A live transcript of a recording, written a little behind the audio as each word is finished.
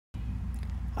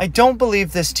I don't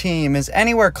believe this team is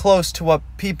anywhere close to what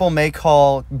people may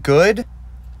call good,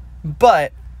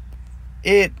 but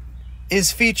it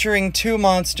is featuring two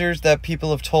monsters that people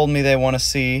have told me they want to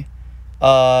see,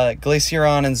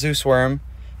 Glaciaron and Zeuswyrm.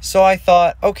 So I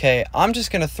thought, okay, I'm just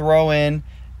going to throw in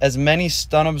as many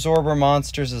stun absorber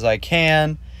monsters as I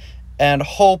can and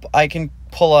hope I can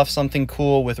pull off something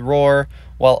cool with Roar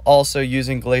while also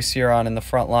using Glaciaron in the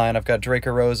front line. I've got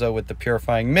Dracorosa with the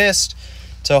Purifying Mist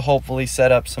to hopefully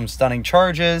set up some stunning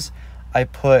charges. I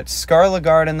put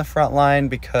Scarlagard in the front line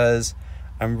because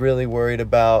I'm really worried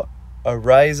about a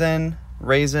Raisin,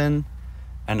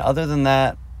 and other than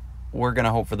that, we're going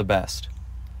to hope for the best.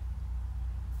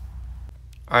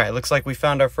 Alright, looks like we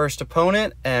found our first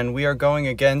opponent, and we are going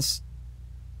against...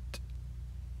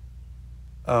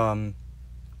 Okay.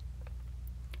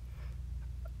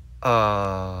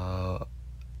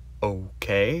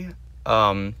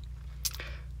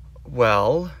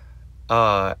 Well,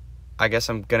 I guess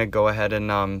I'm gonna go ahead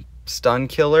and, stun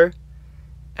killer,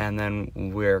 and then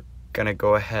we're gonna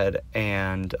go ahead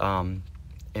and,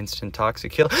 instant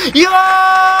toxic kill.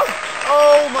 Yeah!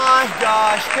 Oh my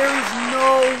gosh, there is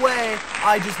no way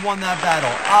I just won that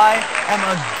battle. I am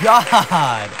a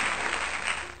god.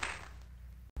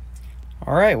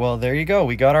 Alright, well, there you go.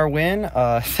 We got our win.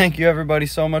 Thank you everybody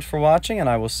so much for watching, and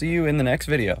I will see you in the next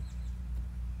video.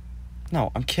 No,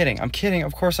 I'm kidding. I'm kidding.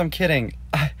 Of course I'm kidding.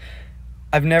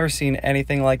 I've never seen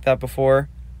anything like that before.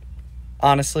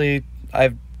 Honestly,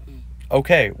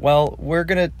 Okay, well, we're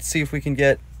gonna see if we can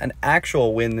get an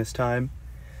actual win this time,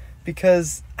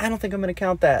 because I don't think I'm gonna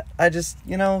count that. I just,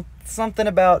 you know, something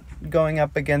about going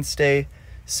up against a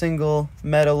single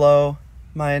meta low,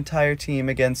 my entire team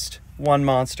against one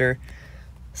monster,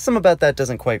 some about that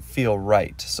doesn't quite feel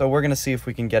right. So we're gonna see if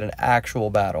we can get an actual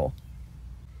battle.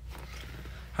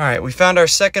 Alright, we found our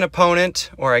second opponent,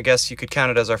 or I guess you could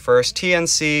count it as our first.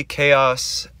 TNC,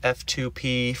 Chaos,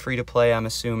 F2P, free to play, I'm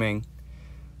assuming.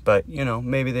 But, you know,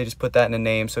 maybe they just put that in a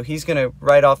name. So he's going to,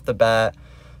 right off the bat,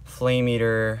 Flame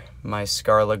Eater, my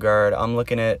Scarlagard. I'm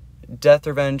looking at Death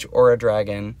Revenge or a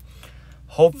Dragon.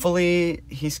 Hopefully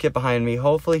he skipped behind me.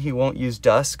 Hopefully he won't use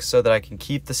Dusk so that I can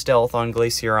keep the stealth on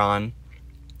Glaciaron.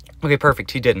 Okay,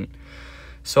 perfect. He didn't.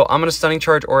 So I'm going to Stunning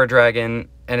Charge Aura Dragon,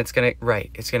 and it's going to...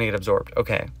 Right, it's going to get absorbed.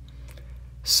 Okay.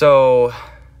 So,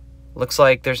 looks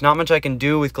like there's not much I can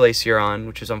do with Glaciaron,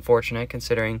 which is unfortunate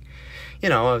considering, you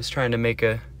know, I was trying to make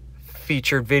a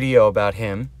featured video about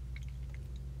him.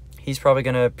 He's probably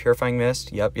going to Purifying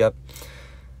Mist. Yep.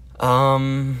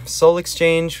 Soul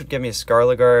Exchange would give me a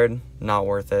Scarlagard. Not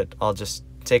worth it. I'll just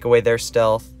take away their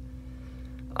stealth.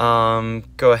 Go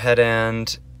ahead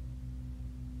and...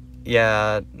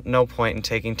 Yeah, no point in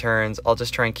taking turns. I'll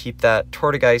just try and keep that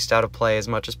Tortogeist out of play as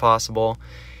much as possible.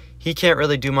 He can't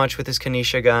really do much with his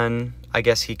Kinesia gun. I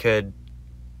guess he could,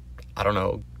 I don't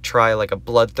know, try like a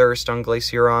Bloodthirst on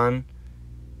Glaciaron.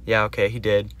 Yeah, okay, he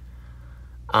did.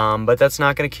 But that's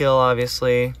not going to kill,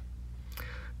 obviously.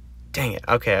 Dang it.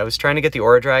 Okay, I was trying to get the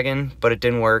Aura Dragon, but it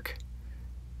didn't work.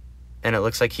 And it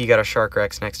looks like he got a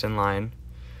Sharkrex next in line.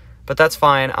 But that's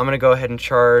fine. I'm going to go ahead and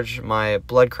charge my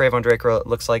Blood Crave on Draco. It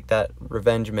looks like that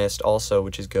Revenge Mist also,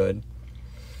 which is good.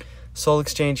 Soul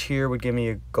Exchange here would give me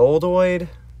a Goldoid.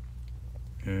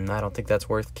 I don't think that's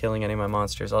worth killing any of my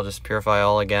monsters. I'll just Purify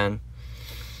all again.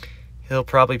 He'll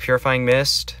probably Purifying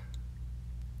Mist.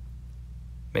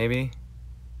 Maybe.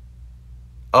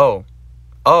 Oh,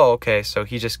 okay, so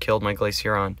he just killed my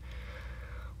Glaciaron.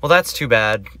 Well, that's too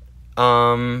bad.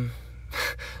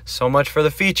 So much for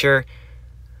the feature.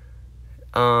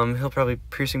 He'll probably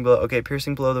Piercing Blow. Okay,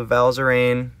 Piercing Blow the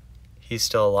Valzarane. He's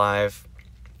still alive.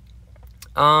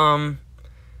 Gosh,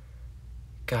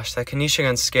 that Kinesia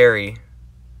gun's scary.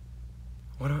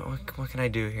 What can I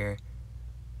do here?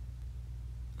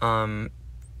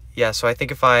 Yeah, so I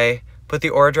think if I put the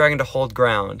Aura Dragon to hold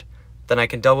ground, then I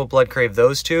can double Blood Crave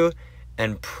those two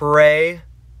and pray.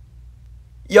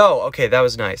 Yo, okay, that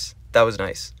was nice. That was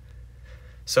nice.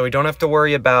 So we don't have to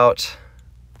worry about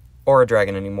Aura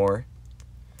Dragon anymore.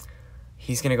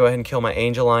 He's going to go ahead and kill my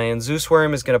Angel Lion.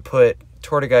 Zeuswyrm is going to put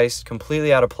Tortogeist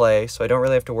completely out of play, so I don't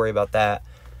really have to worry about that.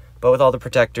 But with all the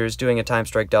protectors, doing a Time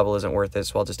Strike double isn't worth it,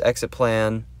 so I'll just exit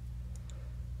plan.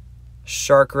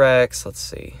 Sharkrex, let's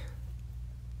see.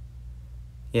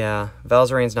 Yeah,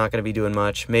 Valzarane's not going to be doing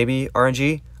much. Maybe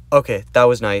RNG? Okay, that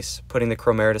was nice, putting the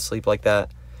Chromera to sleep like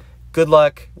that. Good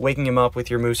luck waking him up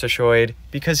with your Musashoid,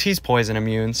 because he's poison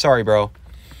immune. Sorry, bro.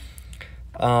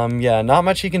 Yeah, not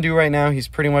much he can do right now. He's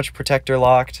pretty much protector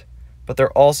locked, but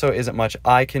there also isn't much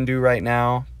I can do right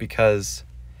now, because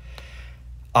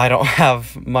I don't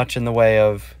have much in the way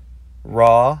of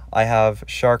Raw. I have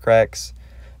Sharkrex,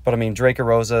 But I mean,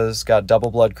 Dracozora's got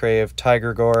double Blood Crave.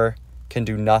 Tiger Gore can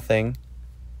do nothing.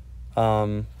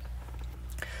 But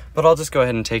I'll just go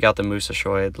ahead and take out the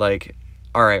Musashoid. Like,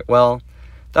 alright, well,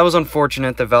 that was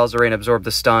unfortunate that Valzarane absorbed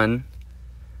the stun.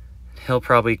 He'll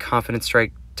probably Confident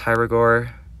Strike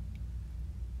Tyragor.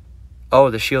 Oh,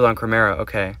 the shield on Chimera.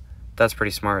 Okay, that's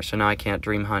pretty smart. So now I can't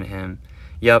Dream Hunt him.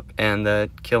 Yep, and the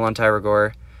kill on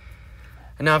Tyragor.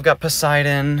 And now I've got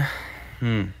Poseidon.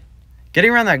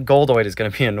 Getting around that Goldoid is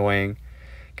going to be annoying.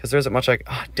 Because there isn't much like...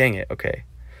 Oh, dang it. Okay.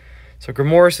 So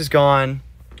Grimoris is gone.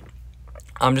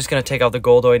 I'm just going to take out the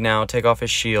Goldoid now. Take off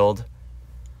his shield.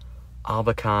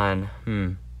 Albacan.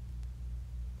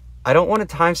 I don't want to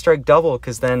Time Strike double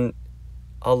because then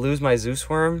I'll lose my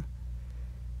Zeuswyrm.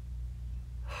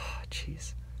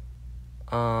 Jeez.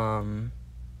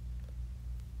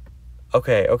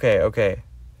 Okay.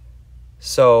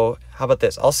 So, how about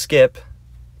this? I'll skip.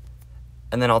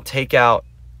 And then I'll take out...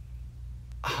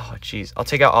 Oh, jeez. I'll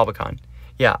take out Albacan.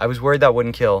 Yeah, I was worried that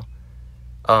wouldn't kill.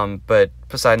 But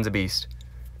Poseidon's a beast.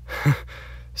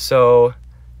 So,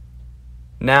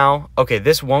 now... Okay,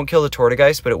 this won't kill the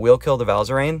Tortogeist, but it will kill the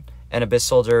Valzarane. And Abyss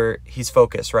Soldier, he's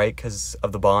focused, right? Because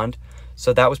of the bond.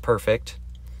 So that was perfect.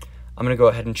 I'm going to go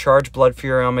ahead and charge Blood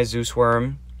Fury on my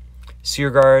Zeuswyrm. Seer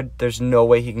Guard, there's no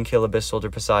way he can kill Abyss Soldier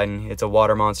Poseidon. It's a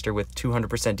water monster with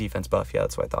 200% defense buff. Yeah,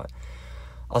 that's what I thought.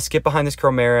 I'll skip behind this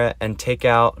Chimera and take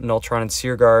out Nultron and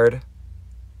Seer Guard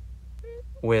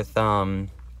with my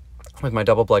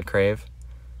double Blood Crave.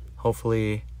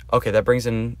 Hopefully... Okay, that brings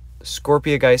in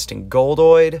Scorpiogeist and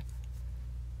Goldoid.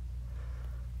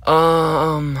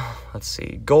 Let's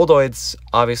see. Goldoid's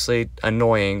obviously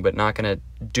annoying, but not going to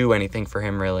do anything for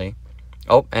him, really.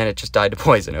 Oh, and it just died to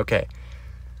poison. Okay.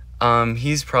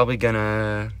 He's probably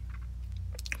gonna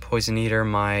Poison Eater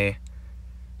my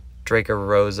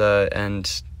Dracorosa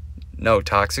and... No,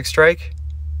 Toxic Strike?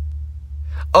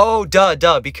 Oh,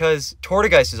 duh, because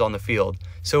Tortogeist is on the field.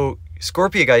 So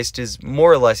Scorpiogeist is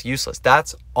more or less useless.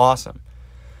 That's awesome.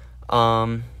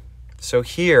 So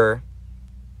here...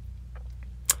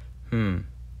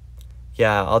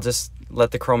 Yeah, I'll just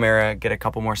let the Chimera get a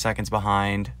couple more seconds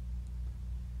behind.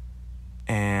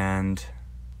 And...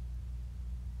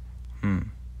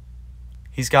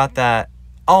 He's got that...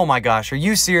 Oh my gosh, are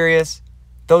you serious?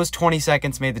 Those 20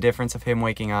 seconds made the difference of him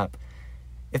waking up.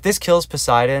 If this kills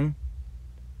Poseidon...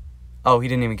 Oh, he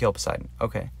didn't even kill Poseidon.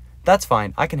 Okay. That's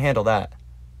fine. I can handle that.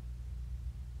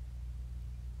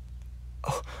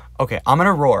 Oh, okay, I'm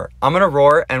gonna roar.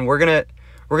 And we're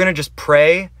gonna just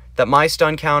pray that my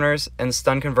stun counters and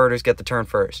stun converters get the turn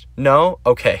first. No?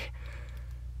 Okay.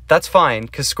 That's fine,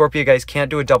 because Scorpiogeist can't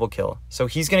do a double kill. So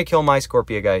he's gonna kill my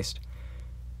Scorpiogeist.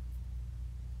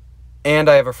 And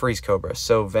I have a Freeze Cobra,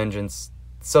 so Vengeance...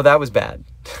 So that was bad.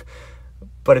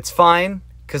 But it's fine,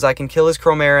 because I can kill his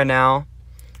Chimera now.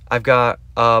 I've got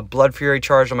Blood Fury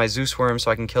charged on my Zeuswyrm,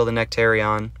 so I can kill the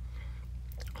Nectarion.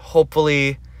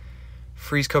 Hopefully,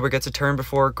 Freeze Cobra gets a turn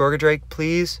before Gorgadrake,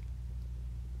 please.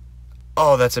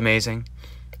 Oh, that's amazing.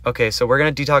 Okay, so we're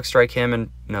going to Detox Strike him, and...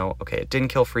 No, okay, it didn't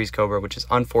kill Freeze Cobra, which is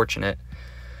unfortunate.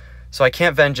 So I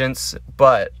can't Vengeance,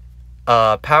 but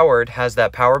Powered has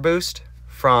that power boost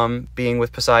from being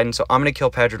with Poseidon, so I'm going to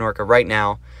kill Padronorca right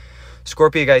now.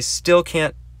 Scorpiogeist still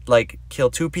can't, like,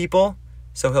 kill two people,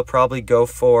 so he'll probably go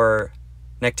for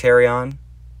Nectarion.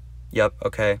 Yep,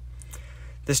 okay.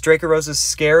 This Dracorosa is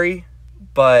scary,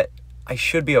 but I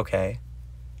should be okay.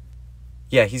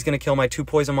 Yeah, he's going to kill my two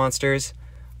poison monsters,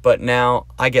 but now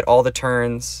I get all the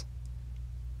turns.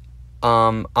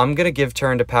 I'm going to give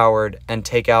turn to Powered and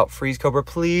take out Freeze Cobra.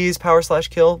 Please, Power Slash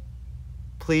kill.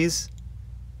 Please.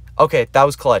 Okay, that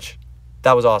was clutch.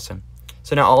 That was awesome.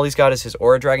 So now all he's got is his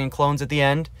Aura Dragon clones at the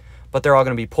end, but they're all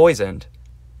going to be poisoned.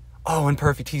 Oh, and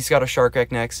perfect. He's got a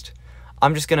Sharkrek next.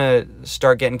 I'm just going to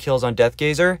start getting kills on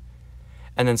Deathgazer,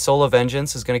 and then Soul of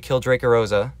Vengeance is going to kill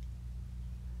Dracorosa.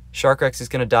 Sharkrex is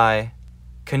going to die.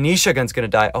 Kanishagun's going to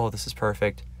die. Oh, this is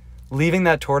perfect. Leaving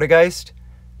that Tortogeist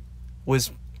was...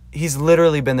 He's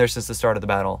literally been there since the start of the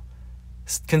battle.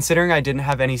 Considering I didn't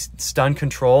have any stun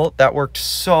control, that worked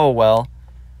so well.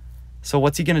 So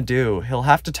what's he going to do? He'll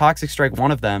have to Toxic Strike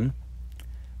one of them,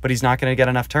 but he's not going to get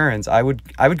enough turns. I would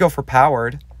go for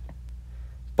Powered,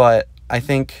 but I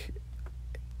think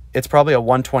it's probably a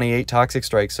 128 Toxic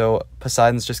Strike, so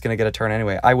Poseidon's just going to get a turn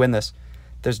anyway. I win this.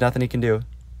 There's nothing he can do.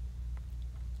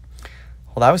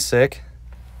 Well, that was sick.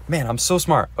 Man, I'm so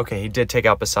smart. Okay, he did take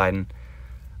out Poseidon.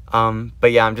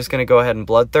 But yeah, I'm just going to go ahead and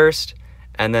Bloodthirst,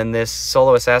 and then this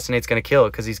Solo Assassinate's going to kill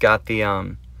because he's got the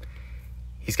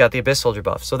Abyss Soldier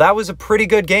buff. So that was a pretty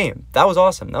good game. That was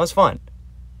awesome. That was fun.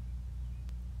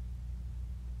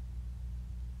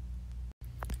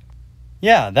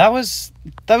 yeah, that was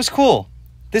cool.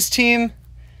 This team,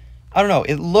 I don't know,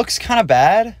 it looks kind of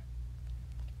bad,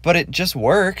 but it just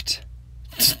worked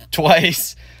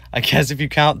twice. I guess if you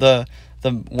count the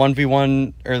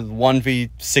 1v1 or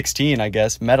 1v16, I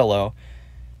guess, Metalo.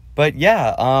 But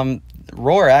yeah,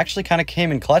 Roar actually kind of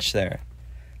came in clutch there.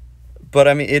 But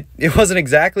I mean, it wasn't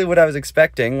exactly what I was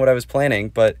expecting, what I was planning,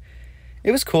 but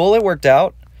it was cool. It worked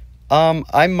out.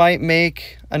 I might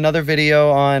make another video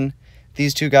on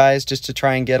these two guys just to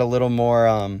try and get a little more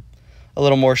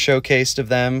showcased of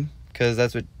them, because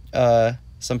that's what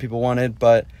some people wanted.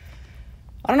 But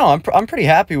I don't know. I'm pretty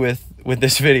happy with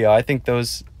this video. I think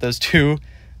those two,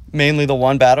 mainly the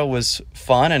one battle, was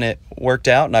fun and it worked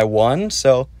out and I won.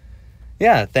 So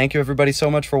yeah, thank you everybody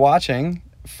so much for watching.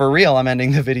 For real, I'm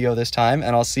ending the video this time,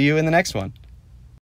 and I'll see you in the next one.